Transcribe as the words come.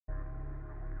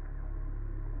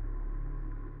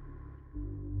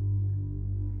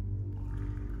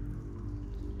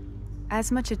As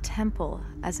much a temple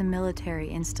as a military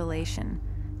installation,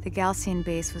 the Galcian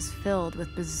base was filled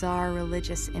with bizarre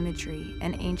religious imagery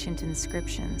and ancient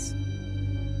inscriptions.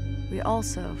 We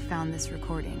also found this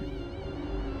recording.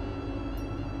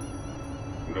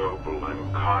 Noble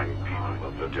and kind people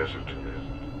of the desert,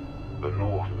 the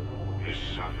North is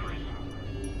suffering.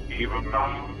 Even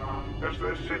now, as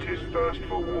their cities thirst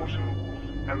for water,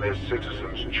 and their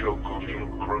citizens choke on the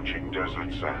encroaching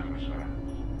desert sands,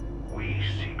 we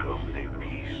seek only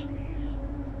peace.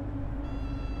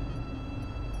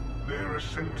 Their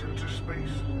ascent into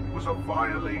space was a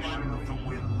violation of the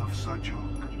will of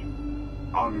Sajok.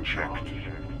 Unchecked,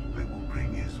 they will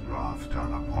bring his wrath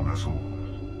down upon us all.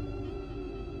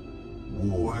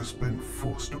 War has been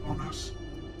forced upon us.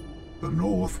 The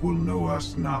North will know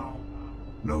us now,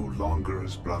 no longer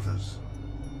as brothers,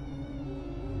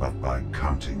 but by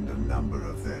counting the number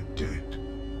of their dead.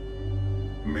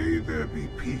 May there be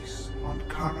peace on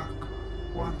Kharak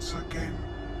once again.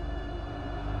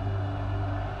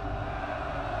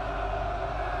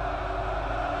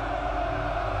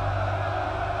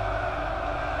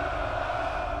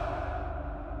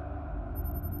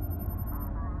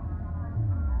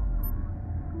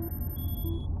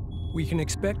 We can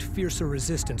expect fiercer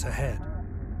resistance ahead.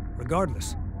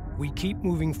 Regardless, we keep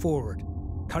moving forward,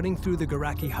 cutting through the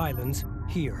Kharaki highlands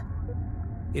here.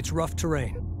 It's rough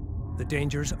terrain. The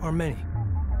dangers are many.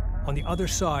 On the other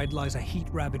side lies a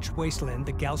heat-ravaged wasteland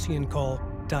the Galcian call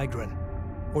Digran,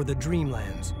 or the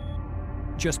Dreamlands.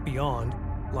 Just beyond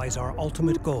lies our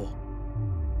ultimate goal.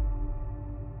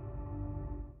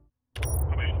 Hey,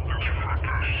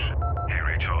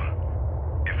 Rachel.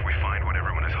 If we find what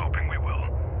everyone is hoping we will,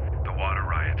 the water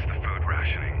riots, the food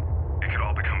rationing, it could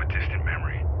all become a distant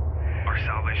memory. Our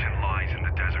salvation lies in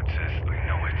the desert, sis. We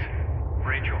know it.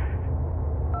 Rachel.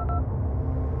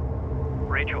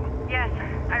 Rachel. Yes,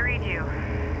 I read you.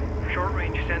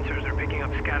 Short-range sensors are picking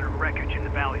up scattered wreckage in the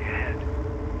valley ahead.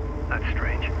 That's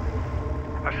strange.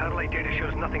 Our satellite data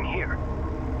shows nothing here.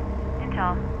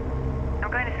 Intel.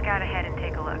 I'm going to scout ahead and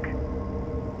take a look.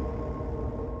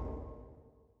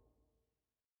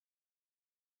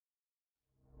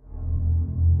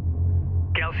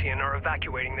 Galcian are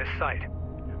evacuating this site.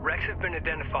 Wrecks have been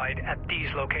identified at these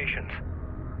locations.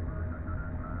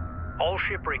 All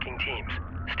shipbreaking teams,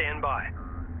 stand by.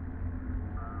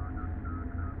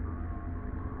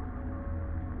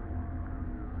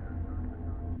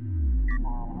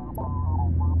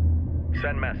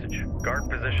 Send message. Guard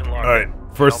position locked. Alright,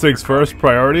 first things first,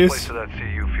 priorities. Place to that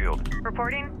CU field.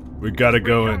 Reporting? We gotta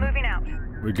go Still in. moving out.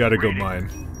 We gotta go mine.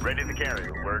 Ready to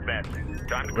carry. We're advancing.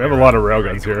 Time to We have a lot of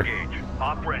railguns here. engage.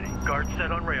 Op ready. Guard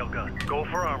set on railgun. Go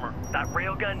for armor. That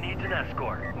railgun needs an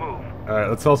escort. Move. Alright,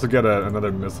 let's also get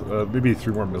another missile, maybe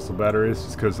 3 more missile batteries,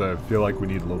 just because I feel like we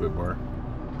need a little bit more.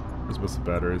 There's missile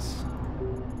batteries.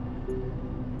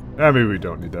 Maybe we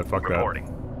don't need that, fuck that. Reporting.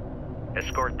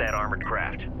 Escort that armored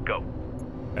craft. Go.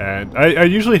 And I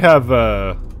usually have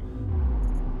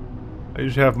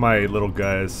my little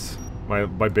guys, my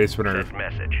base runner Send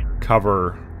message.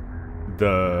 cover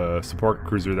the support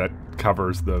cruiser that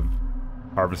covers the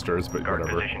harvesters, but Guard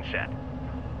whatever. position set.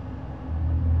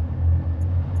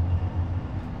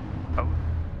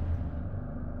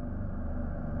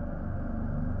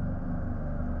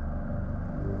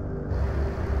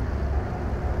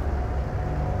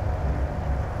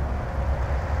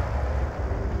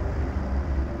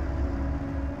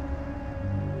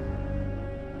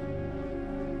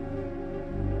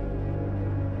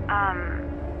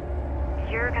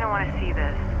 You're gonna want to see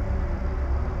this.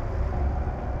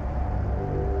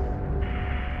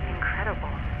 Incredible.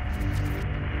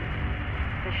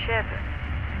 The ship,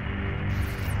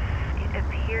 it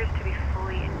appears to be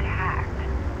fully intact.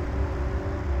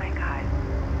 My God.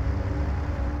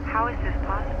 How is this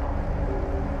possible?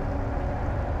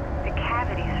 The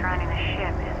cavity surrounding the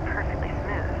ship is perfectly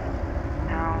smooth.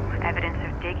 No evidence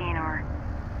of digging or...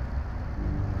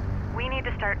 We need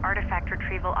to start artifact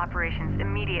retrieval operations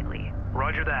immediately.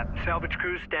 Roger that. Salvage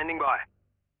crews standing by.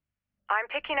 I'm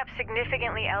picking up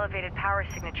significantly elevated power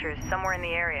signatures somewhere in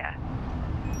the area.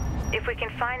 If we can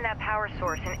find that power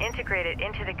source and integrate it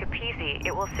into the kapisi,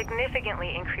 it will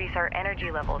significantly increase our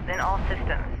energy levels in all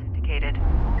systems. Indicated.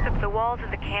 The walls of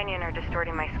the canyon are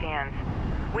distorting my scans.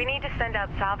 We need to send out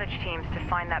salvage teams to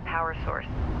find that power source.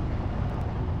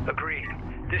 Agreed.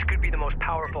 This could be the most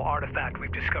powerful artifact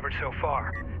we've discovered so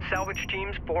far. Salvage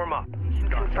teams form up.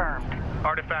 Confirmed.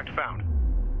 Artifact found.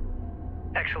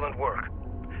 Excellent work.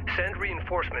 Send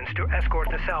reinforcements to escort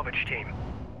the salvage team.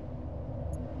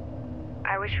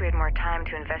 I wish we had more time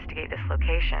to investigate this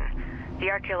location. The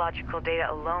archaeological data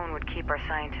alone would keep our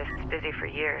scientists busy for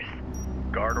years.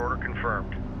 Guard order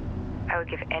confirmed. I would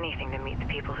give anything to meet the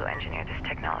people who engineered this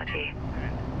technology.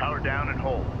 Power down and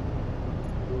hold.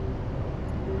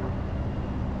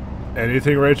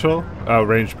 Anything, Rachel? Oh,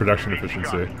 range production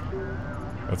efficiency.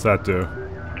 What's that do?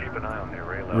 Keep an eye on the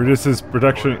array level. Reduces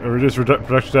production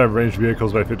time of ranged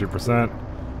vehicles by 50%.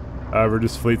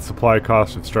 Reduce fleet supply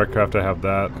cost of strike craft. I have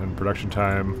that. And production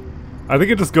time. I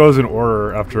think it just goes in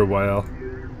order after a while.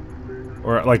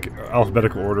 Or like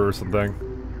alphabetical order or something.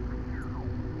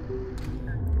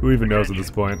 Who even knows at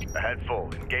this point? Ahead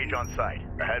full. Engage on site.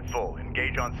 Ahead full.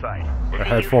 Engage on site.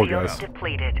 Ahead full, guys.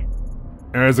 Depleted.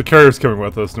 And as the carrier's coming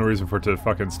with us, no reason for it to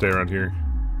fucking stay around here.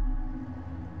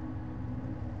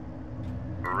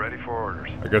 We're ready for orders.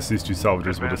 I guess these two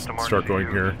salvagers will just start going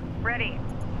here. Ready.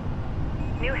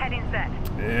 New heading set.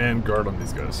 And guard on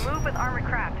these guys. Move with armored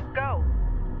craft. Go.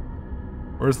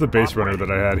 Where's the base runner that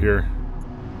I had here?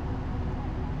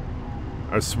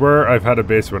 I swear I've had a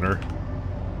base runner.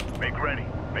 Make ready.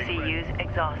 CU's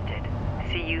exhausted.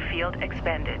 CU field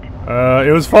expended.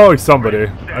 It was following somebody.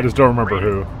 I just don't remember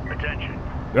who. Attention.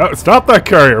 No, stop that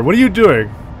carrier! What are you doing?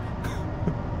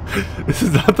 This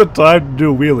is not the time to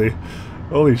do a wheelie.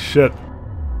 Holy shit.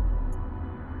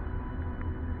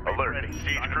 Alert.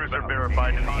 Siege cruiser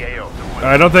verified in the AO.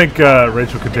 I don't think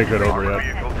Rachel can take that over yet.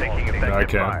 Vehicle taking effective No, I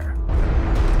can't. fire.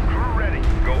 Crew ready.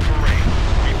 Go for range.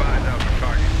 Keep eyes out for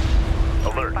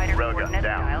target. Alert. Fighter Railgun coordinates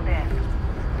down. dialed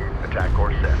in. Attack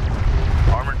course set.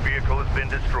 Armored vehicle has been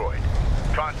destroyed.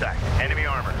 Contact. Enemy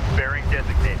armor. Bearing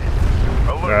designated.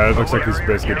 Alert. It looks like he's Alert.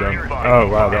 basically done. Enemy fire. Oh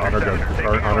wow, the honor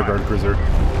Interceptor guard cruiser.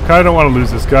 Kinda don't want to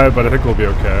lose this guy, but I think we'll be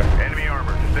okay. Enemy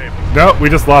armor disabled. No, we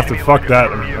just lost it. Fuck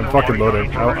that. I'm fucking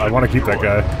loading. I want to keep that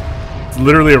guy. It's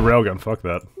literally a railgun. Fuck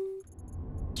that.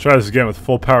 Let's try this again with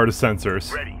full power to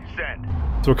sensors. Ready. Send.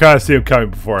 So we'll kind of see him coming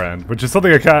beforehand, which is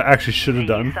something I kind of actually should have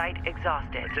done. Site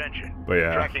exhausted. Attention. But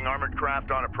yeah. Tracking armored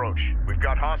craft on approach. We've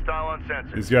got hostile on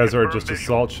sensors. These guys are Confirm just visual.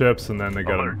 assault ships, and then they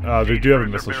got Alert. them. They Siege do have a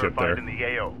cruiser missile ship verified there. in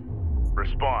the AO.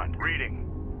 Respond.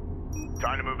 Reading.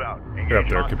 Time to move out. Get up Engage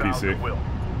there, hostiles kapisi. at will.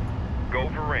 Go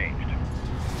for ranged.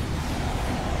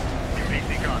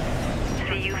 Kapisi gone.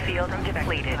 CU field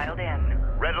depleted. Dialed in.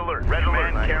 Red alert. Red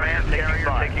alert.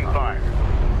 Carrier taking fire.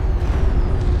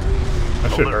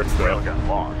 That shit Alert. hurts though. Railgun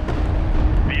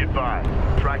lost. Be advised.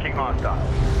 Tracking hostiles.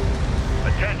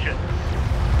 Attention.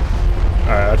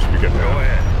 Alright, that should be good Go now.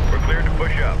 ahead. We're cleared to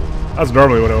push up. That's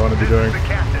normally what I want to be This is doing. the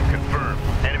captain. Confirmed.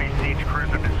 Enemy siege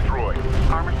cruiser destroyed.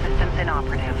 Armor systems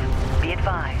inoperative. Be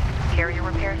advised. Carrier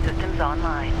repair systems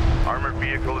online. Armored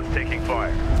vehicle is taking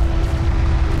fire.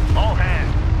 All hands.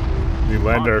 We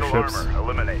land our Hostile ships. armor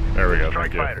eliminated. There we go,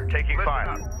 Strike thank you. fighter taking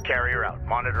fire. Carrier out.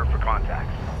 Monitor for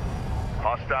contacts.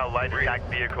 Hostile light attack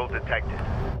vehicle detected.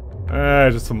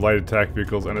 Just some light attack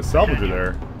vehicles and a salvager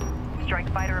there.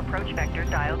 Strike fighter approach vector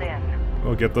dialed in.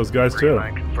 We'll get those guys too.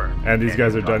 Line confirmed. And these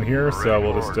guys are done Engine here, fire. so Ready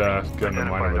we'll for just orders. get in the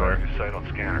line over there. Sight on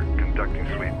scanner. Conducting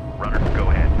sweep. Runner, go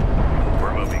ahead.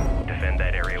 We're moving. Defend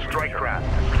that area. with Strike return.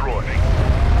 craft destroyed.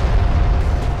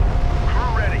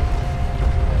 Crew ready.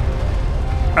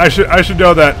 I should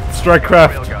know that strike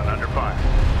craft, Railgun under fire.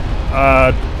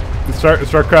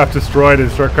 strike craft destroyed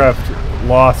and strike craft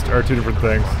lost are two different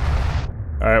things.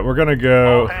 All right, we're gonna All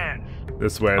go hands.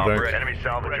 this way. I think Enemy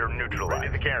salvager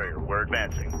neutralized. The carrier. We're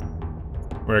advancing.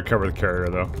 we're gonna cover the carrier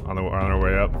though on our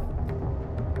way up.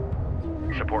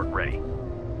 Support ready.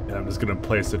 And I'm just gonna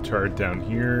place a turret down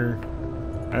here.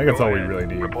 I think that's all we really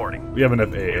need. Reporting. We have enough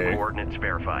New AA. coordinates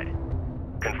verified.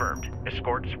 Confirmed.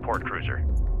 Escort support cruiser.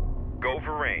 Go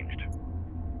for ranged.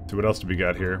 So what else do we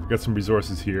got here? We got some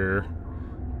resources here.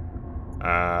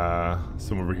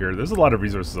 Some over here. There's a lot of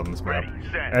resources on this map.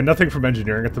 Ready, set. And nothing from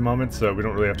engineering at the moment, so we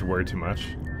don't really have to worry too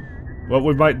much. What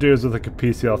we might do is with a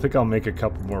kapisi, I think I'll make a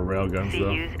couple more railguns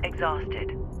though. CU's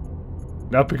exhausted.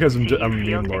 Not because I'm a CU meme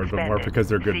field lord, but more expended. because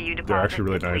they're good. CU They're actually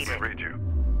really deposit nice. depleted. Read you.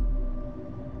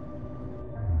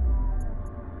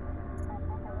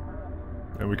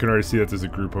 And we can already see that there's a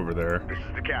group over there. This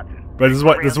is the captain. But this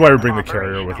is why we bring the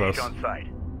carrier with us. On site.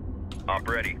 Op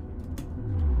ready.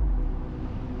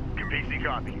 Kapisi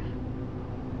copies.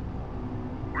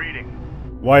 Reading.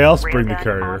 Why else bring the Railgun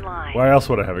carrier? online. Why else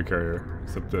would I have a carrier?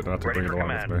 Except that not to Ready bring it for along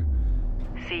with me.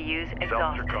 command. CU's Salvager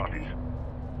exhausted. copies.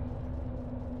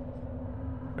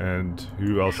 And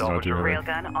who else is not doing anything?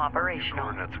 Railgun operational.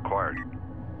 Coordinates acquired.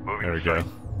 Moving There we to go. site.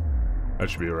 That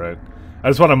should be alright. I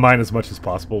just want to mine as much as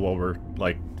possible while we're,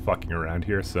 like, fucking around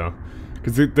here, so...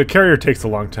 Because the carrier takes a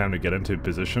long time to get into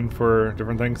position for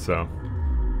different things, so...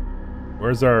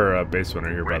 Where's our base runner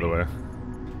here, by the way?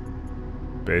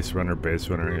 Base runner,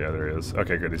 yeah, there he is.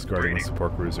 Okay, good, he's guarding the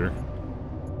support cruiser.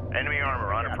 Enemy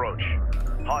armor on approach.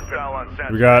 Hostile on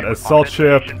sensor. We got assault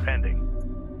ship.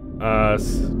 Pending.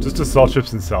 Just assault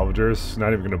ships and salvagers.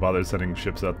 Not even gonna bother sending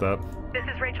ships at that. This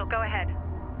is Rachel, go ahead.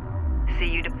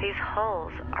 See, these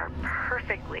hulls are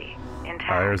perfectly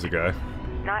intact. Here's a guy.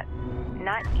 Not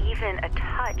even a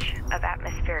touch of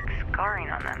atmospheric scarring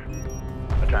on them.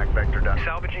 Attack vector done.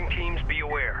 Salvaging teams, be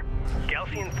aware.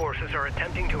 Galcian forces are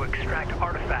attempting to extract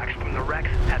artifacts from the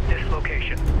wrecks at this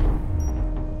location.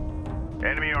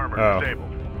 Enemy armor disabled.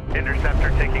 Interceptor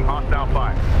taking hostile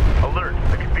fire. Alert,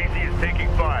 the kapisi is taking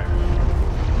fire.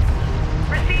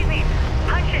 Receiving.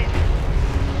 Punch it.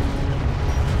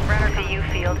 Runner CU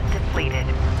field depleted.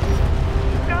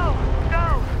 Go.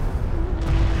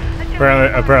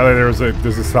 Apparently there's a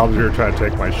salvager trying to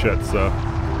take my shit, so.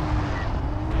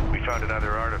 We found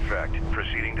another artifact.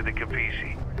 Proceeding to the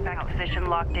kapisi. Back position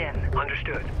locked in.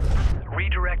 Understood.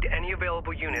 Redirect any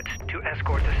available units to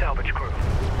escort the salvage crew.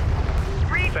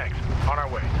 Thanks. On our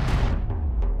way.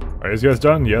 Are these guys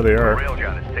done? Yeah, they are. The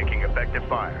railgun is taking effective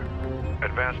fire.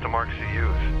 Advance to mark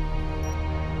CUs.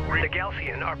 The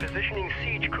Galcian are positioning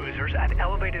siege cruisers at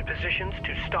elevated positions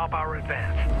to stop our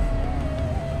advance.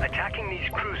 Attacking these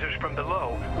cruisers from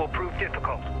below will prove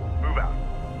difficult. Move out.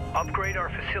 Upgrade our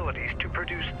facilities to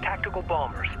produce tactical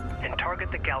bombers and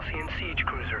target the Galcian siege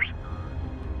cruisers.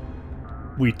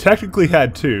 We technically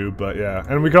had two, but yeah.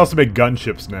 And we can also make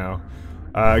gunships now.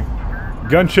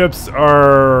 Gunships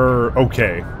are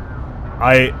okay.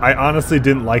 I honestly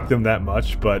didn't like them that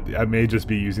much, but I may just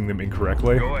be using them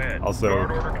incorrectly. Go ahead. Also,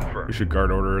 guard order confirmed. we should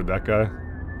guard order that guy.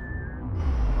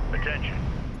 Attention.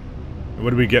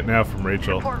 What do we get now from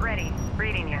Rachel? Report ready.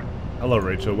 Reading you. Hello,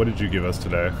 Rachel. What did you give us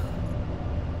today?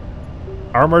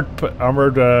 Armored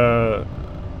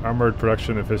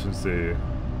production efficiency.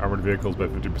 Armored vehicles by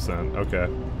 50%. Okay.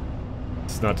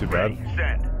 It's not too bad.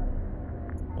 Send.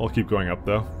 We'll keep going up,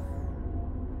 though.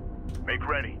 Make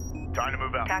ready. Time to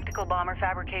move out. Tactical bomber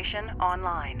fabrication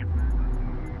online.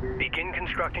 Begin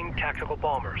constructing tactical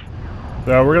bombers.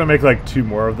 So we're gonna make like 2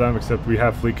 more of them, except we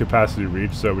have fleet capacity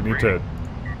reach, so we need to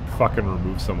fucking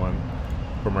remove someone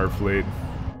from our fleet.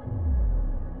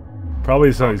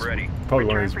 Probably some of these, probably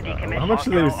one of these. How much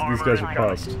do these guys would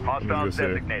cost? Hostiles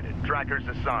designated. Trackers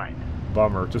assigned.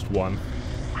 Bomber, just one.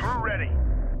 Crew ready.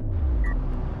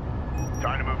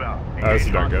 Time to move out. This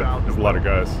is not good. There's a lot of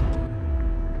guys.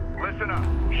 Listen up.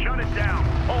 Shut it down.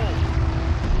 Hold.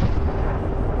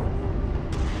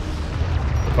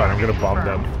 Fine, I'm gonna bomb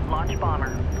them. Launch bomber.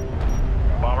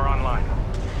 Bomber online.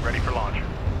 Ready for launch.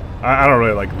 I don't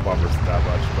really like the bombers that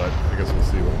much, but I guess we'll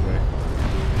see, won't we?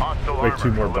 Hostile Make armor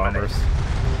 2 more eliminated. bombers.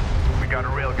 We got a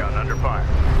railgun under fire.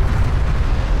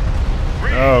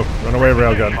 Oh, run away,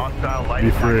 railgun. Hostile light Be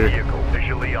attack free. vehicle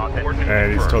visually authentic.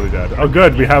 And he's totally dead. Oh,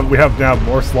 good. We have now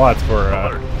more slots for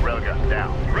Alert. Railgun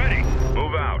down. Ready.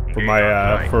 Move out. for my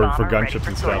for Bomber ready gunships for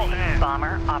and stuff. sortie.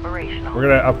 Bomber operational. We're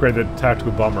gonna upgrade the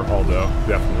tactical bomber hull though,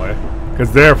 definitely,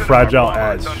 because they're fragile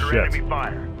as Under shit. enemy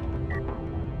fire.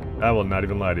 I will not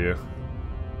even lie to you.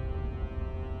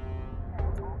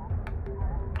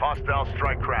 Hostile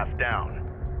strike craft down.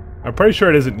 I'm pretty sure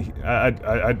it isn't.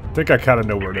 I think I kind of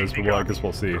know where it is, but well, I guess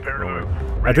we'll see. Prepare to won't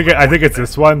move. we? I think it's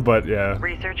this one, but yeah.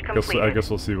 Research I completed. guess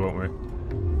we'll see, won't we?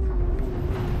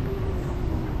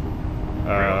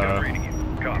 Railgun reading you.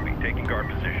 Copy. Taking guard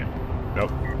position.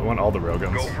 Nope. I want all the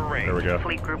railguns. Go for range. There we go.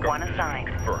 Fleet Group 1 assigned.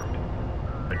 Confirmed.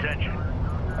 Attention.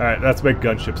 All right, let's make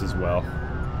gunships as well.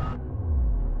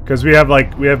 Because we have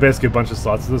basically a bunch of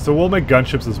slots, so we'll make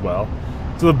gunships as well.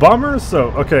 So the bombers,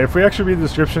 okay, if we actually read the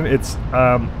description, it's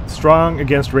strong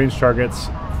against ranged targets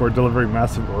for delivering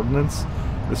massive ordnance.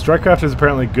 The strike craft is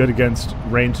apparently good against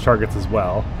ranged targets as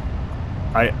well.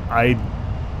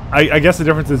 I guess the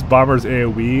difference is bombers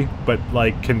AoE, but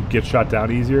like can get shot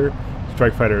down easier.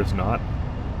 Strike fighter is not,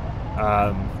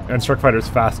 and strike fighter is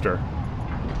faster.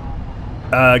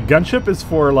 Gunship is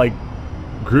for like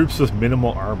groups with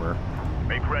minimal armor.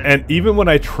 And even when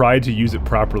I tried to use it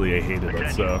properly, I hated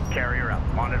it, so... Carrier up.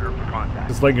 Monitor for contact.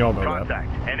 Just letting you all know Contact.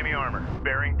 Enemy armor.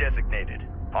 Bearing designated.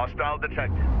 Hostile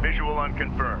detected. Visual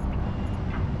unconfirmed.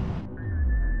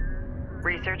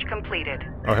 Research completed.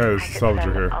 Oh, hey, there's I a could salvager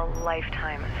spend here. a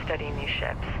lifetime studying these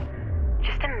ships.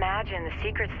 Just imagine the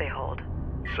secrets they hold.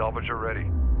 Salvager ready.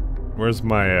 Where's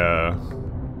my,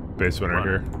 base runner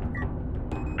here?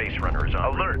 Base runner is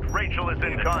on. Alert. Rachel is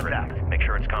in contact. Make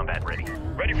sure it's combat ready.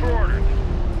 Ready for orders.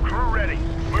 Crew ready.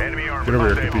 Enemy armor. Get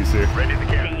over here, kapisi. Ready to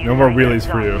camp. No more wheelies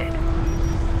for you.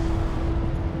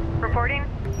 Reporting.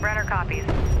 Runner copies.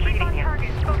 Reading you.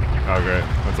 Okay,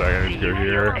 one second, I need to go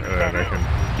here, and then I can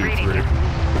do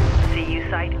 3. CU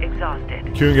site exhausted.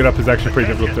 Queuing it up is actually a pretty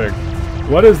difficult thing.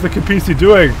 What is the kapisi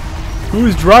doing?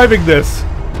 Who's driving this?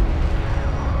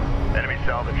 Enemy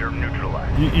salvager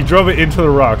neutralized. You drove it into the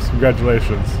rocks,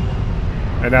 congratulations.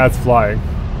 And now it's flying.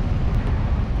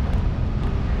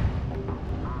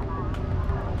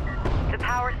 The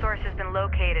power source has been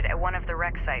located at one of the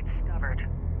wreck sites. Covered.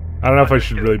 I don't know if I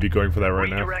should really be going for that right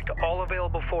now. Redirect all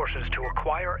available forces to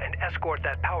acquire and escort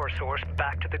that power source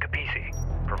back to the Kapisi.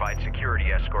 Provide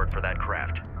security escort for that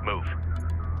craft. Move.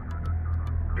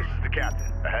 This is the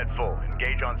captain. Ahead full.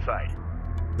 Engage on site.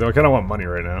 Though I kind of want money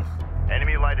right now.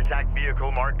 Enemy light attack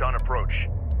vehicle marked on approach.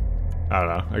 I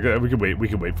don't know. We can wait. We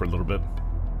can wait for a little bit.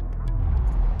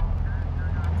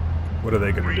 What are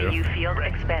they gonna do? Reading you field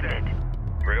expended.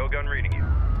 Railgun reading you.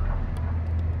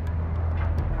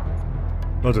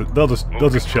 They'll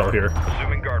just chill here.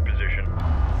 Assuming guard position.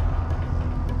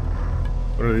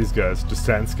 What are these guys? Just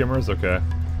sand skimmers? Okay.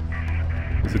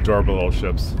 These adorable little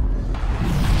ships.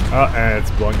 Oh, and it's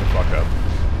blowing the fuck up.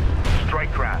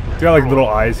 Strike craft. It's got like little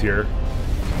eyes here.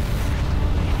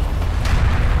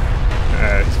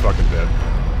 It's fucking dead.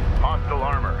 Hostile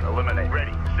armor. Eliminate.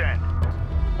 Ready. Send.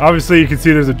 Obviously, you can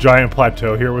see there's a giant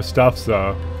plateau here with stuff,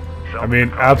 so... I mean,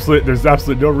 there's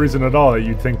absolutely no reason at all that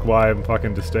you'd think why I'm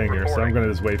fucking just staying here, so I'm gonna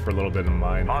just wait for a little bit and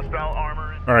mine. Hostile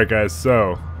armor. Alright guys,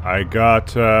 so, I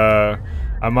got,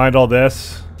 I mined all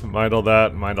this, mined all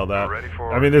that, mined all that.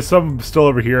 I mean, there's some still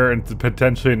over here, and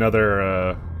potentially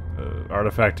another,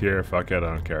 artifact here. Fuck it, I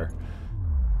don't care.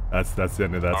 That's the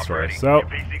end of that story. So,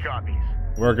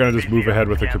 we're gonna just move ahead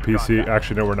with the Kapisi.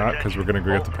 Actually, no, we're not, because we're gonna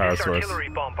go get the power source. Artillery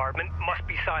bombardment must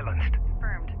be silenced.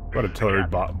 What artillery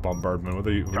bombardment? What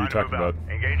are you talking about?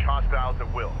 Engage hostiles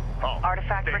at will.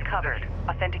 Artifact recovered.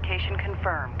 Authentication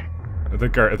confirmed. I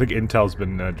think Intel's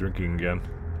been drinking again.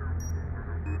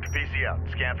 PC out.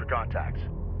 Scan for contacts.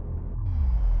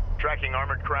 Tracking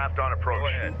armored craft on approach. Go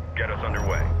ahead. Get us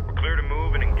underway. We're clear to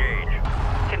move and engage.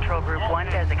 Control Group 1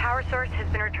 designated. Power source has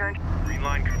been returned. Green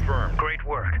line confirmed. Great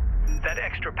work. That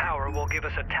extra power will give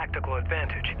us a tactical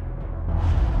advantage.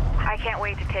 I can't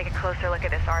wait to take a closer look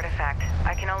at this artifact.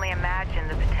 I can only imagine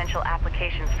the potential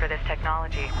applications for this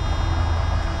technology.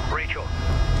 Rachel,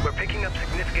 we're picking up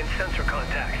significant sensor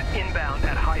contacts inbound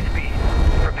at high speed.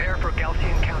 Prepare for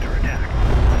Gaussian counterattack.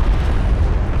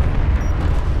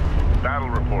 Battle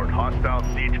report. Hostile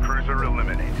siege cruiser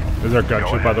eliminated. Is there a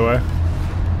gunship, by the way?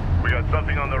 We got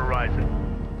something on the horizon.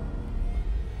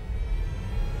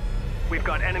 We've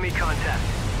got enemy contact.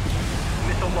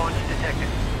 Missile launch detected.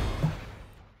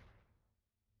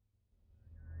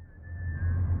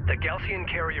 The Gaussian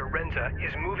carrier Renza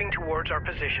is moving towards our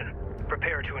position.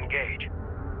 Prepare to engage.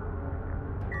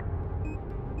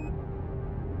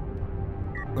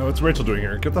 No, what's Rachel doing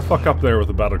here? Get the fuck up there with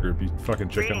the battle group, you fucking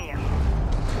chicken.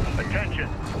 Attention.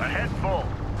 Ahead full.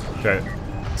 Okay.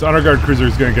 So honor guard cruiser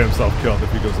is gonna get himself killed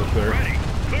if he goes up there. Ready.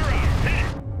 Clear on. Hit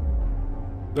it.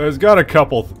 There's got a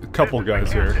couple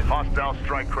guys here. Hostile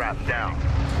strike craft down.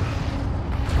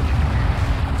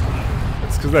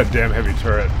 It's because that damn heavy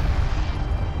turret.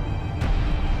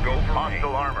 Go for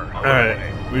Hostile armor. Alright,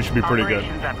 we should be pretty good.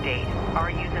 Operations update.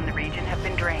 RUs in the region have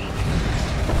been drained.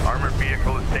 Armored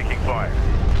vehicle is taking fire.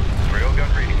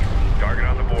 Railgun reading you. Target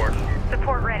on the board.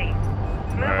 Support ready.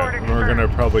 Move order Alright, we're confirmed.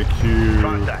 gonna probably queue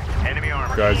Contact. Enemy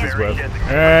armor. guys as Carrier well. designated.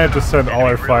 And just send all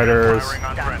our Enemy fighters. firing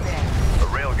on friendly. The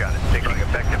railgun is taking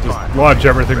effective fire. Just launch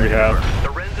everything we have. The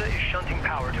Renza is shunting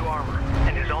power to armor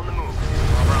and is on the move.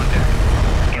 Armor on deck.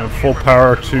 And full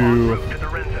power to the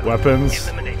Renza. weapons.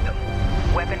 Eliminate them.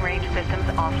 Weapon range systems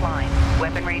offline.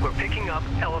 Weapon range. We're picking up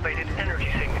elevated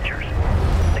energy signatures.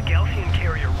 The Gaussian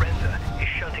carrier Renza is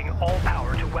shunting all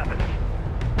power to weapons.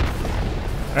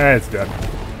 And it's dead.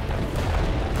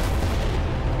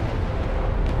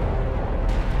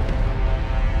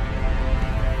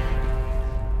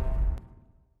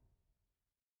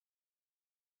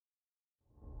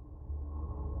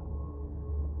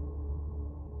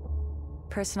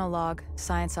 Personal log,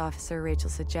 Science Officer Rachel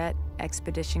Sajet,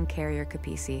 Expedition Carrier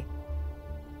Kapisi.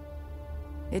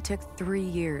 It took 3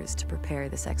 years to prepare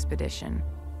this expedition.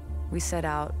 We set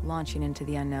out, launching into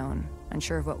the unknown,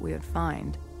 unsure of what we would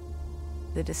find.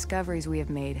 The discoveries we have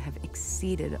made have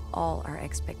exceeded all our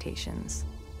expectations.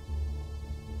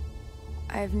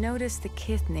 I have noticed the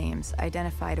Kith names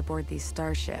identified aboard these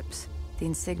starships, the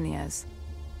insignias.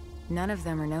 None of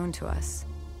them are known to us.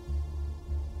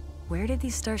 Where did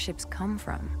these starships come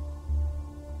from?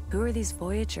 Who are these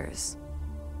Voyagers?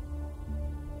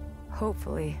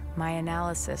 Hopefully, my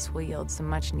analysis will yield some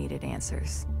much-needed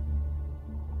answers.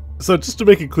 So just to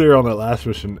make it clear on that last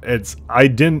mission,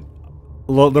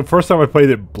 the first time I played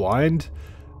it blind,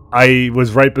 I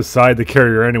was right beside the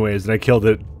carrier anyways, and I killed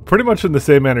it pretty much in the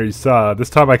same manner you saw. This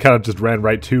time I kind of just ran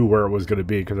right to where it was going to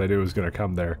be because I knew it was going to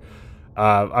come there.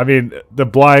 I mean, the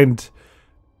blind,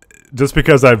 just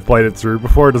because I've played it through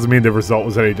before doesn't mean the result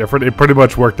was any different. It pretty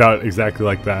much worked out exactly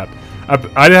like that.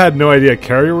 I had no idea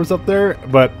carrier was up there,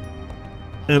 but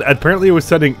and apparently it was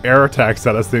sending air attacks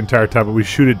at us the entire time, but we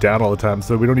shoot it down all the time,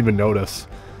 so we don't even notice.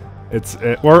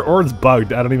 Or it's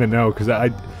bugged. I don't even know, because I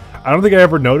don't think I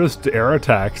ever noticed air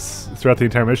attacks throughout the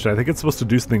entire mission. I think it's supposed to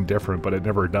do something different, but it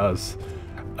never does.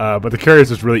 But the carrier is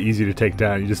just really easy to take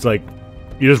down. You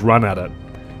just run at it.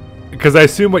 Because I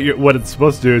assume what it's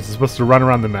supposed to do is it's supposed to run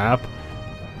around the map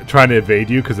trying to evade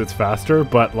you because it's faster,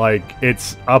 but like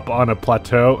it's up on a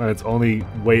plateau and its only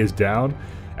way is down.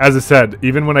 As I said,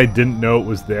 even when I didn't know it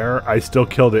was there, I still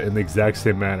killed it in the exact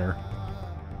same manner.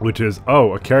 Which is,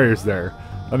 oh, a carrier's there.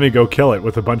 Let me go kill it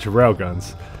with a bunch of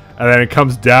railguns. And then it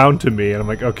comes down to me and I'm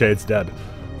like, okay, it's dead.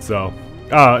 So,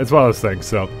 it's one of those things.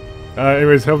 So,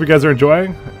 anyways, hope you guys are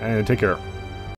enjoying and take care.